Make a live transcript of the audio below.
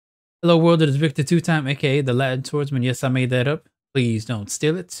Hello world, it is Victor Two-Time, aka the Latin Swordsman. Yes, I made that up. Please don't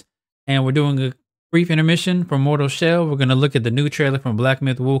steal it. And we're doing a brief intermission from Mortal Shell. We're going to look at the new trailer from Black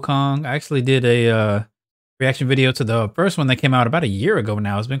Myth Wukong. I actually did a reaction video to the first one that came out about a year ago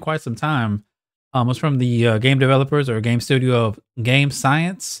now. It's been quite some time. It was from the game developers or game studio of Game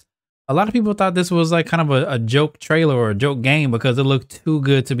Science. A lot of people thought this was like kind of a joke trailer or a joke game because it looked too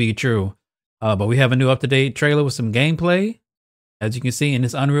good to be true. But we have a new up-to-date trailer with some gameplay, as you can see, in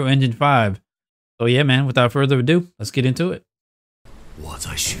this Unreal Engine 5. So yeah, man, without further ado, let's get into it.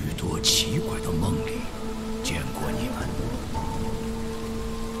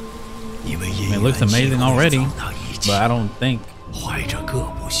 It looks amazing already, but I don't think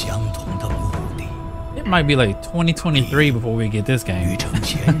it might be like 2023 before we get this game.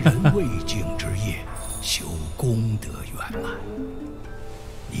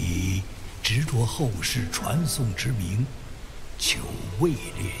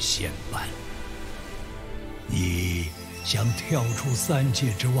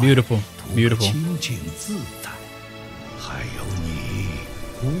 Beautiful, beautiful.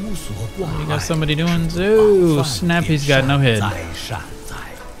 You got somebody doing zoo. Snappy's got no head.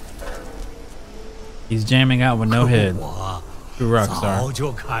 He's jamming out with no head. True rockstar.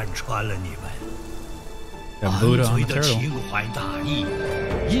 Got Buddha on the turtle.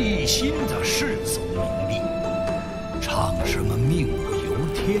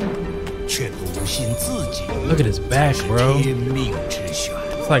 Look at his back, bro.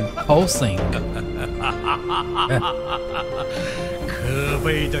 It's like pulsing. I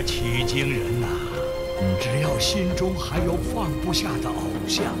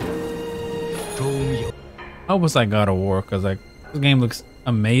hope it's like God of War, because like this game looks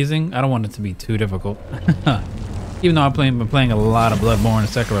amazing. I don't want it to be too difficult. Even though I've been playing a lot of Bloodborne and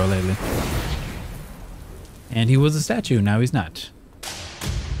Sekiro lately. And he was a statue, now he's not.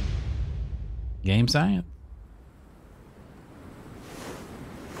 Game Science.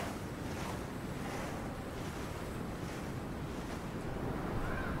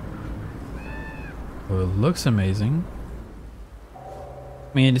 Well, it looks amazing.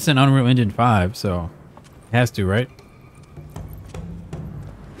 I mean, it's an Unreal Engine 5, so it has to, right?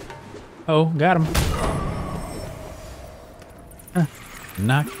 Oh, got him.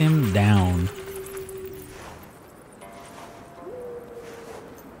 Knocked him down.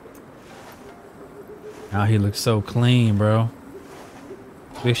 Oh, he looks so clean, bro.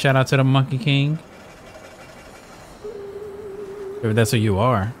 Big shout out to the Monkey King. If that's who you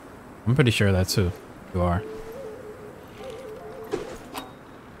are. I'm pretty sure that's who you are.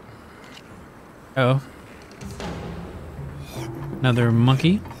 Oh. Another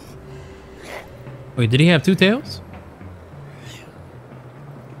monkey. Wait, did he have two tails?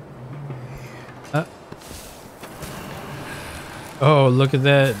 Oh, look at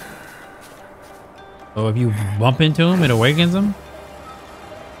that. Oh, if you bump into him, it awakens him?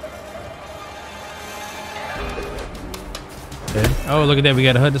 Okay. Oh, look at that. We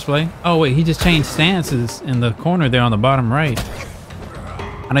got a HUD display. Oh, wait. He just changed stances in the corner there on the bottom right.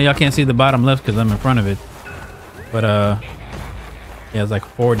 I know y'all can't see the bottom left because I'm in front of it. But, he has like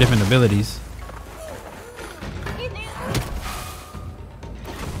 4 different abilities.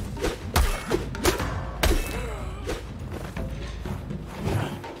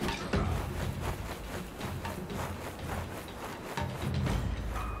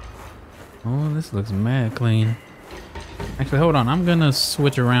 Oh, this looks mad clean. Actually, hold on. I'm gonna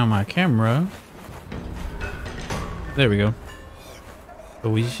switch around my camera. There we go. So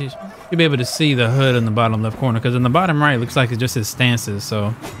we should be able to see the HUD in the bottom left corner, because in the bottom right, it looks like it's just his stances,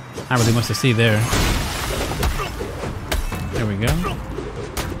 so not really much to see there. There we go.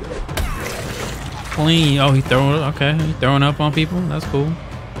 Clean. Oh, he's throwing up on people. That's cool.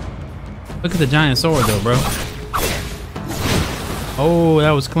 Look at the giant sword though, bro. Oh,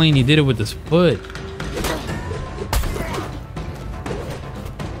 that was clean. He did it with his foot.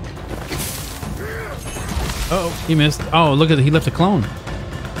 Oh, he missed. Oh, look at it. He left a clone.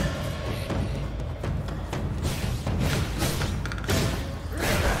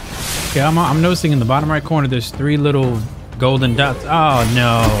 Okay, I'm noticing in the bottom right corner, there's 3 little golden dots. Oh,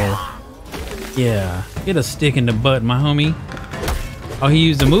 no. Yeah, get a stick in the butt, my homie. Oh, he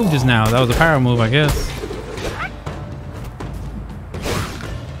used a move just now. That was a power move, I guess.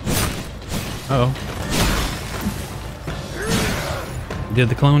 Uh-oh. Did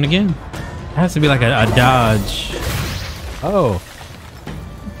the clone again? It has to be like a dodge. Oh.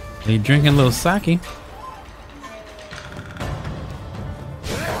 He drinking a little sake.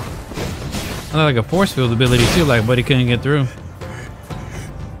 I like a force field ability too, like, but he couldn't get through.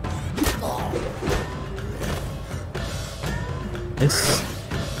 It's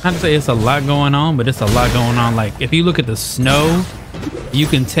Not to say it's a lot going on, but it's a lot going on. Like, if you look at the snow, you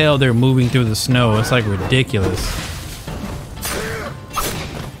can tell they're moving through the snow. It's like ridiculous.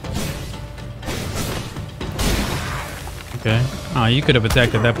 Okay. Oh, you could have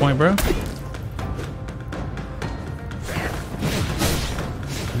attacked at that point, bro.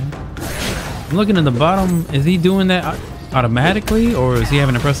 I'm looking at the bottom. Is he doing that automatically, or is he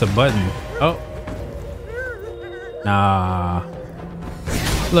having to press a button? Oh. Nah.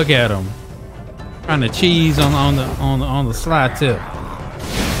 Look at him. Trying to cheese on the slide tip.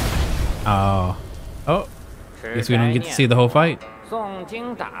 Oh. Oh. Guess we don't get to see the whole fight.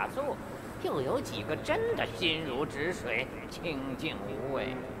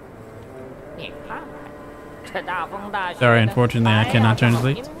 Sorry, unfortunately, I cannot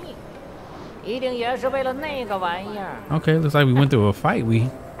translate. Okay, looks like we went through a fight. We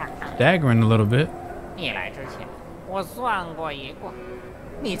staggering a little bit. I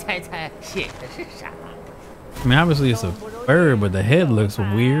mean, obviously it's a bird, but the head looks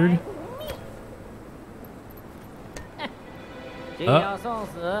weird. It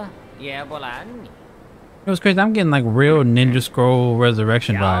was crazy. I'm getting like real Ninja Scroll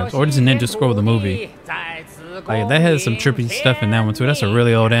Resurrection vibes, or just Ninja Scroll the movie. Like that has some trippy stuff in that one too. That's a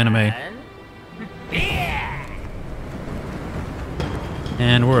really old anime.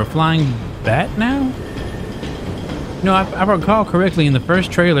 And we're a flying bat now? No, I recall correctly in the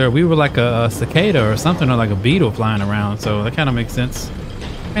first trailer, we were like a cicada or something, or like a beetle flying around. So that kind of makes sense.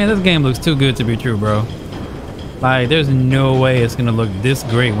 Man, this game looks too good to be true, bro. Like, there's no way it's gonna look this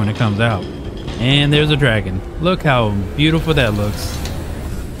great when it comes out. And there's a dragon. Look how beautiful that looks.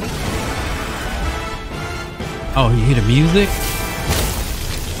 Oh, you hear the music?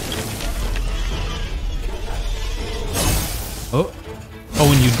 Oh. Oh,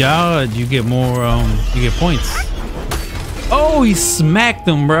 when you dodge, you get more, you get points. Oh, he smacked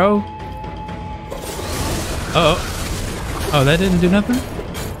him, bro. Uh-oh. Oh, that didn't do nothing?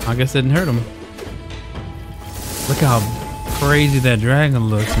 I guess it didn't hurt him. Look how crazy that dragon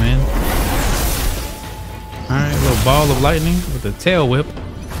looks, man. Alright, a little ball of lightning with a tail whip.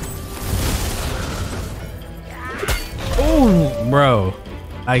 Oh, bro.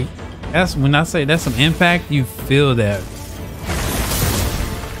 Like, that's when I say that's some impact, you feel that.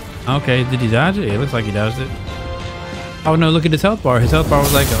 Okay, did he dodge it? It looks like he dodged it. Oh no, look at his health bar. His health bar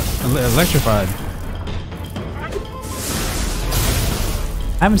was like electrified.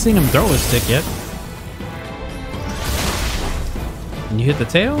 I haven't seen him throw a stick yet. Can you hit the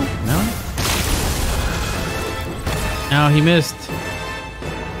tail? No? No, he missed.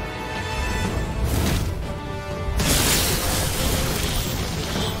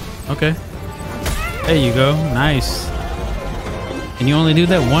 Okay. There you go. Nice. Can you only do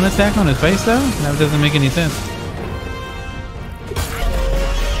that one attack on his face though? That doesn't make any sense.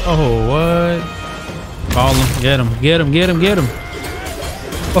 Oh, what? Call him. Get him. Get him. Get him. Get him.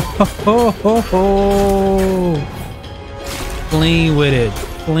 Oh. Clean with it.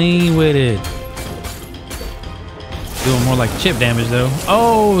 Clean with it. Doing more like chip damage though.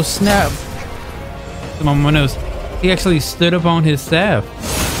 Oh, snap. Come on, my nose. He actually stood up on his staff.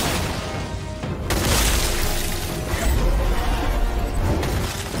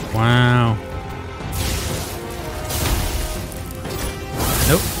 Wow.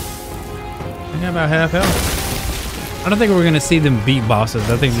 Nope. I got about half health. I don't think we're gonna see them beat bosses.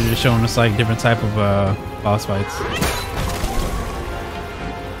 I think they're just showing us like different type of boss fights.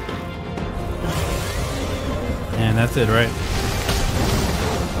 And that's it, right?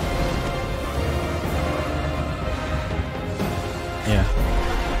 Yeah.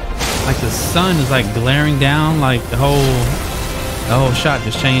 Like the sun is like glaring down, like the whole shot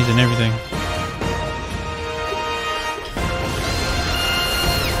just changed and everything.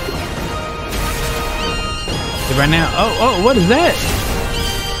 Right now, oh, what is that?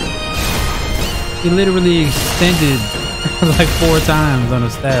 He literally extended like 4 times on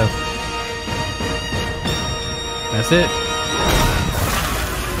his staff. That's it.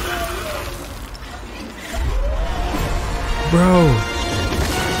 Bro.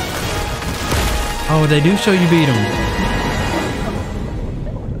 Oh, they do show you beat him.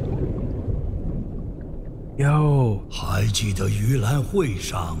 Yo. 还记得盂兰会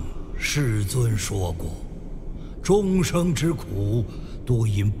上，世尊说过，众生之苦，多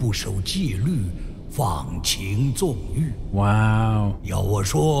因不守戒律，放情纵欲。Wow. 要我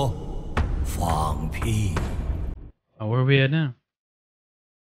说，放屁。 Oh, where are we at now?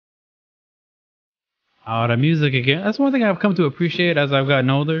 Oh, the music again. That's one thing I've come to appreciate as I've gotten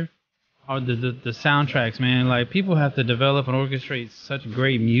older. Are the soundtracks, man. Like, people have to develop and orchestrate such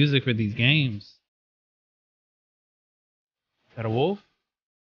great music for these games. Is that a wolf?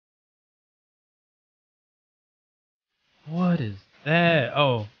 What is that?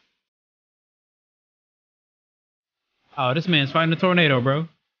 Oh. Oh, this man's fighting a tornado, bro.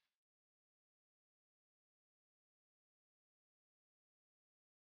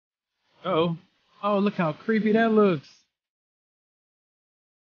 Oh. Oh, look how creepy that looks.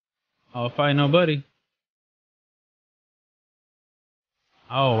 Oh, fighting nobody.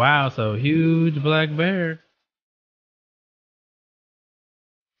 Oh, wow. So huge black bear.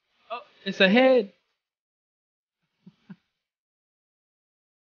 Oh, it's a head.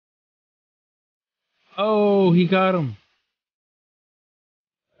 Oh, he got him.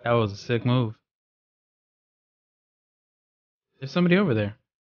 That was a sick move. There's somebody over there.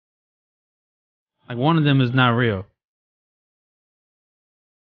 Like one of them is not real.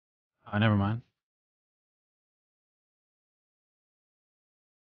 Oh, never mind.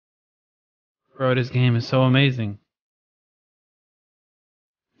 Bro, this game is so amazing.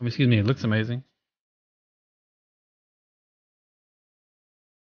 Excuse me, it looks amazing.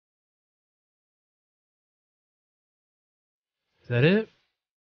 Is that it?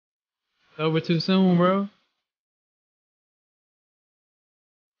 It's over too soon, bro.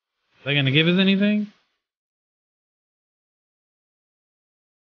 They gonna give us anything?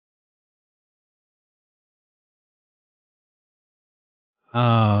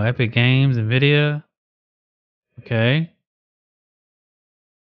 Oh, Epic Games, Nvidia. Okay.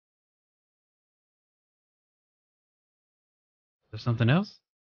 There's something else?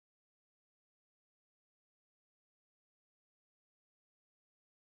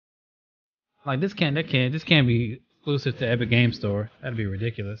 Like this can't be exclusive to Epic Game Store. That'd be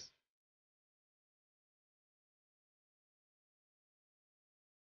ridiculous.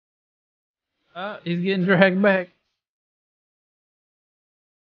 He's getting dragged back.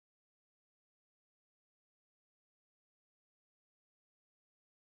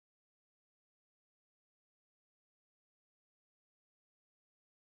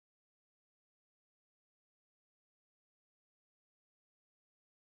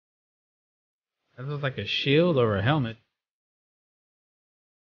 That looks like a shield or a helmet.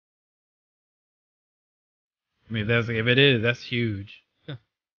 I mean, if it is, that's huge.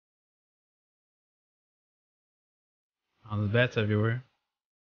 Oh, there's bats everywhere.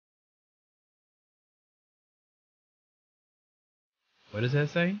 What does that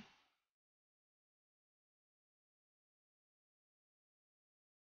say?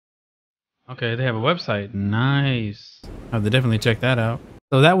 Okay, they have a website. Nice. I have to definitely check that out.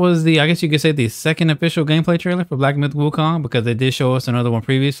 So that was I guess you could say the second official gameplay trailer for Black Myth Wukong, because they did show us another one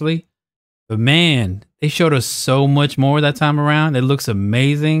previously. But man, they showed us so much more that time around. It looks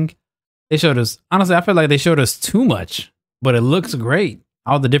amazing. They showed us, honestly, I feel like they showed us too much, but it looks great.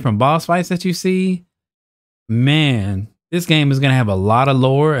 All the different boss fights that you see. Man, this game is going to have a lot of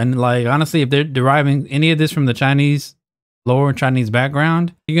lore. And like, honestly, if they're deriving any of this from the Chinese lore and Chinese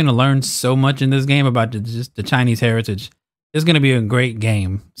background, you're going to learn so much in this game about just the Chinese heritage. It's going to be a great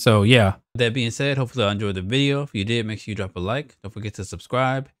game. So yeah. That being said, hopefully I enjoyed the video. If you did, make sure you drop a like. Don't forget to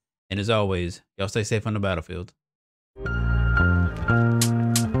subscribe. And as always, y'all stay safe on the battlefield.